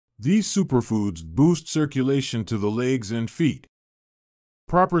These superfoods boost circulation to the legs and feet.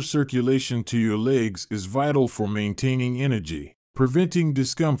 Proper circulation to your legs is vital for maintaining energy, preventing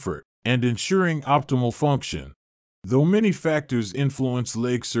discomfort, and ensuring optimal function. Though many factors influence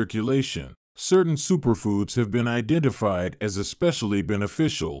leg circulation, certain superfoods have been identified as especially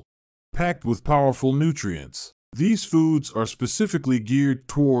beneficial, packed with powerful nutrients. These foods are specifically geared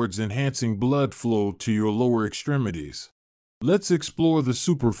towards enhancing blood flow to your lower extremities. Let's explore the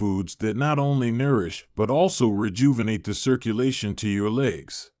superfoods that not only nourish but also rejuvenate the circulation to your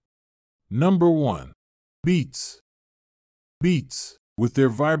legs. Number 1. Beets. Beets, with their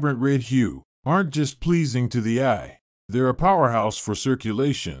vibrant red hue, aren't just pleasing to the eye. They're a powerhouse for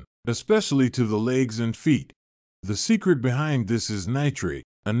circulation, especially to the legs and feet. The secret behind this is nitrate,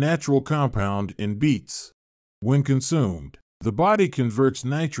 a natural compound in beets. When consumed, the body converts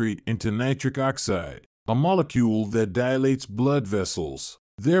nitrate into nitric oxide, a molecule that dilates blood vessels,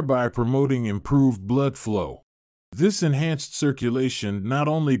 thereby promoting improved blood flow. This enhanced circulation not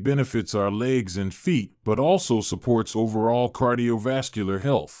only benefits our legs and feet but also supports overall cardiovascular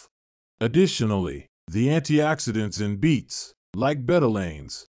health. Additionally, the antioxidants in beets, like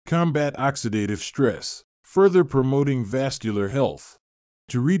betalains, combat oxidative stress, further promoting vascular health.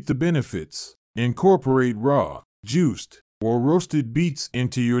 To reap the benefits, incorporate raw, juiced, or roasted beets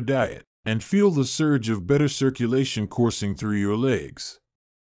into your diet, and feel the surge of better circulation coursing through your legs.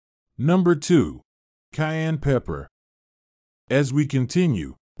 Number 2. Cayenne pepper. As we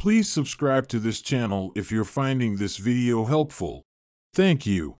continue, please subscribe to this channel if you're finding this video helpful. Thank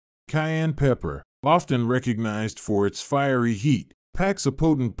you. Cayenne pepper, often recognized for its fiery heat, packs a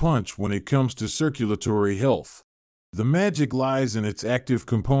potent punch when it comes to circulatory health. The magic lies in its active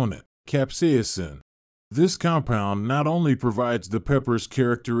component, capsaicin. This compound not only provides the pepper's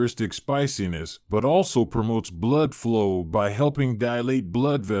characteristic spiciness but also promotes blood flow by helping dilate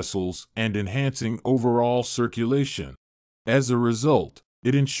blood vessels and enhancing overall circulation. As a result,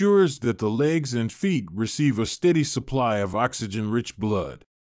 it ensures that the legs and feet receive a steady supply of oxygen-rich blood.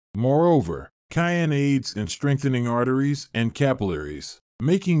 Moreover, cayenne aids in strengthening arteries and capillaries,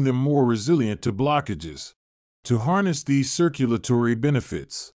 making them more resilient to blockages. To harness these circulatory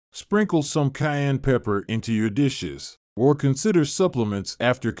benefits, sprinkle some cayenne pepper into your dishes, or consider supplements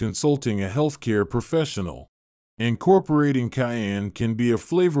after consulting a healthcare professional. Incorporating cayenne can be a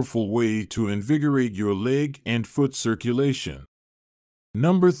flavorful way to invigorate your leg and foot circulation.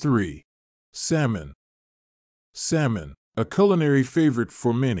 Number 3. Salmon. Salmon, a culinary favorite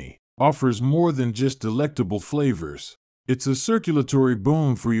for many, offers more than just delectable flavors. It's a circulatory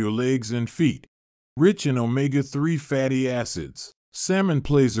boon for your legs and feet. Rich in omega-3 fatty acids, salmon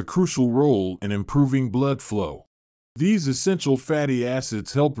plays a crucial role in improving blood flow. These essential fatty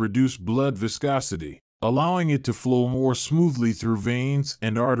acids help reduce blood viscosity, allowing it to flow more smoothly through veins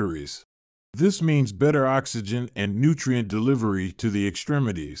and arteries. This means better oxygen and nutrient delivery to the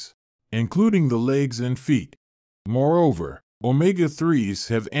extremities, including the legs and feet. Moreover, omega-3s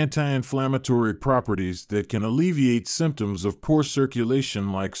have anti-inflammatory properties that can alleviate symptoms of poor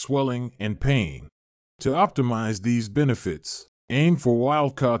circulation like swelling and pain. To optimize these benefits, aim for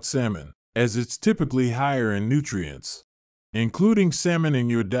wild-caught salmon, as it's typically higher in nutrients. Including salmon in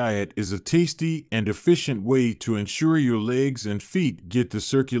your diet is a tasty and efficient way to ensure your legs and feet get the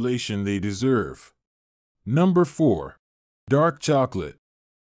circulation they deserve. Number 4. Dark chocolate.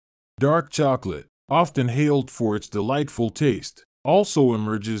 Dark chocolate, often hailed for its delightful taste, also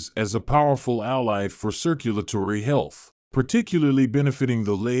emerges as a powerful ally for circulatory health, particularly benefiting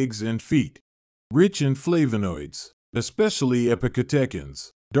the legs and feet. Rich in flavonoids, especially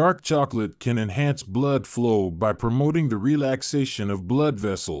epicatechins, dark chocolate can enhance blood flow by promoting the relaxation of blood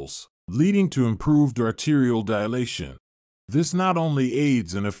vessels, leading to improved arterial dilation. This not only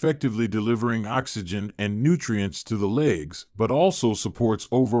aids in effectively delivering oxygen and nutrients to the legs, but also supports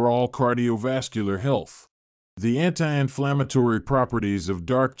overall cardiovascular health. The anti-inflammatory properties of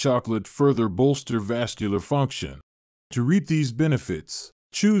dark chocolate further bolster vascular function. To reap these benefits,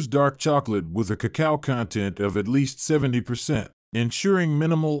 choose dark chocolate with a cacao content of at least 70%. Ensuring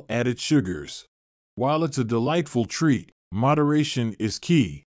minimal added sugars. While it's a delightful treat, moderation is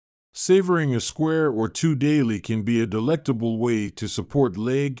key. Savoring a square or two daily can be a delectable way to support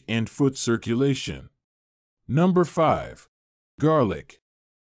leg and foot circulation. Number 5. Garlic.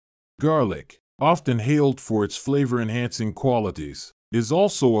 Garlic, often hailed for its flavor-enhancing qualities, is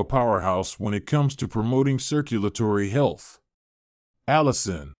also a powerhouse when it comes to promoting circulatory health.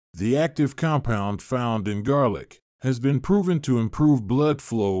 Allicin, the active compound found in garlic, has been proven to improve blood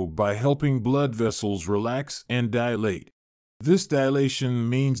flow by helping blood vessels relax and dilate. This dilation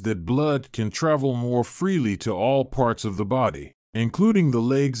means that blood can travel more freely to all parts of the body, including the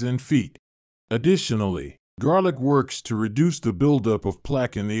legs and feet. Additionally, garlic works to reduce the buildup of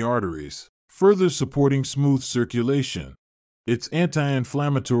plaque in the arteries, further supporting smooth circulation. Its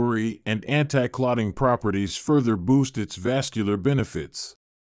anti-inflammatory and anti-clotting properties further boost its vascular benefits.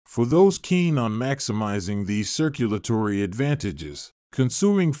 For those keen on maximizing these circulatory advantages,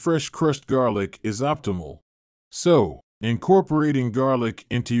 consuming fresh crushed garlic is optimal. So, incorporating garlic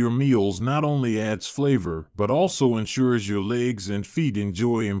into your meals not only adds flavor but also ensures your legs and feet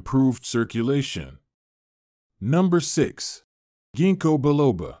enjoy improved circulation. Number 6. Ginkgo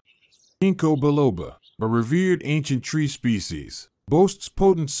biloba. Ginkgo biloba, a revered ancient tree species, boasts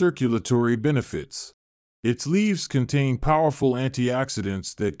potent circulatory benefits. Its leaves contain powerful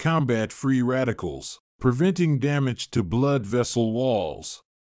antioxidants that combat free radicals, preventing damage to blood vessel walls.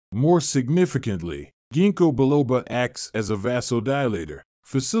 More significantly, Ginkgo biloba acts as a vasodilator,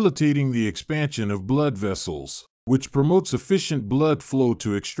 facilitating the expansion of blood vessels, which promotes efficient blood flow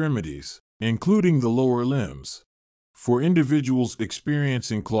to extremities, including the lower limbs. For individuals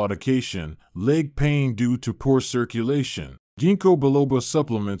experiencing claudication, leg pain due to poor circulation, Ginkgo biloba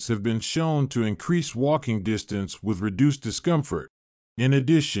supplements have been shown to increase walking distance with reduced discomfort. In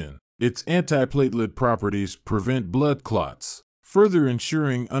addition, its antiplatelet properties prevent blood clots, further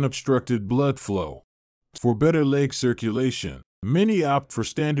ensuring unobstructed blood flow. For better leg circulation, many opt for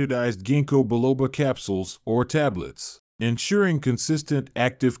standardized Ginkgo biloba capsules or tablets, ensuring consistent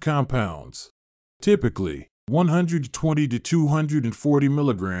active compounds. Typically, 120 to 240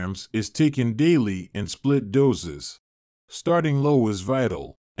 milligrams is taken daily in split doses. Starting low is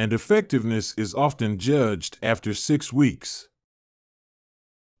vital, and effectiveness is often judged after 6 weeks.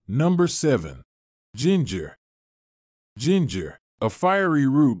 Number 7. Ginger. Ginger, a fiery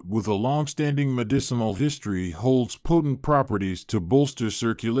root with a long-standing medicinal history, holds potent properties to bolster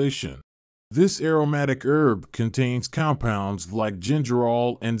circulation. This aromatic herb contains compounds like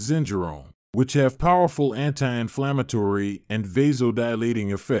gingerol and zingerone, which have powerful anti-inflammatory and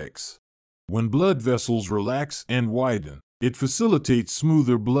vasodilating effects. When blood vessels relax and widen, it facilitates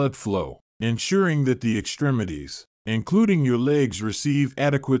smoother blood flow, ensuring that the extremities, including your legs, receive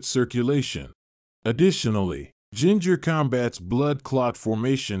adequate circulation. Additionally, ginger combats blood clot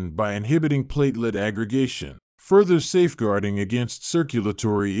formation by inhibiting platelet aggregation, further safeguarding against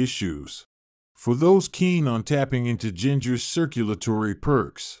circulatory issues. For those keen on tapping into ginger's circulatory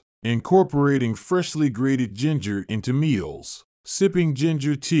perks, incorporating freshly grated ginger into meals, sipping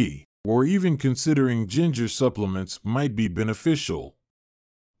ginger tea, or even considering ginger supplements might be beneficial.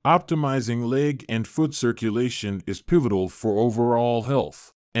 Optimizing leg and foot circulation is pivotal for overall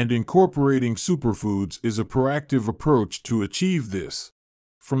health, and incorporating superfoods is a proactive approach to achieve this.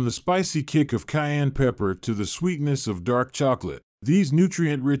 From the spicy kick of cayenne pepper to the sweetness of dark chocolate, these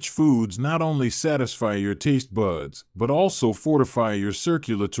nutrient-rich foods not only satisfy your taste buds, but also fortify your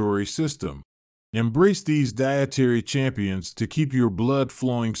circulatory system. Embrace these dietary champions to keep your blood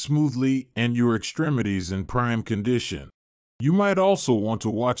flowing smoothly and your extremities in prime condition. You might also want to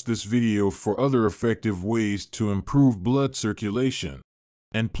watch this video for other effective ways to improve blood circulation.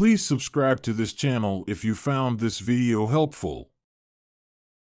 And please subscribe to this channel if you found this video helpful.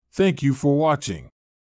 Thank you for watching.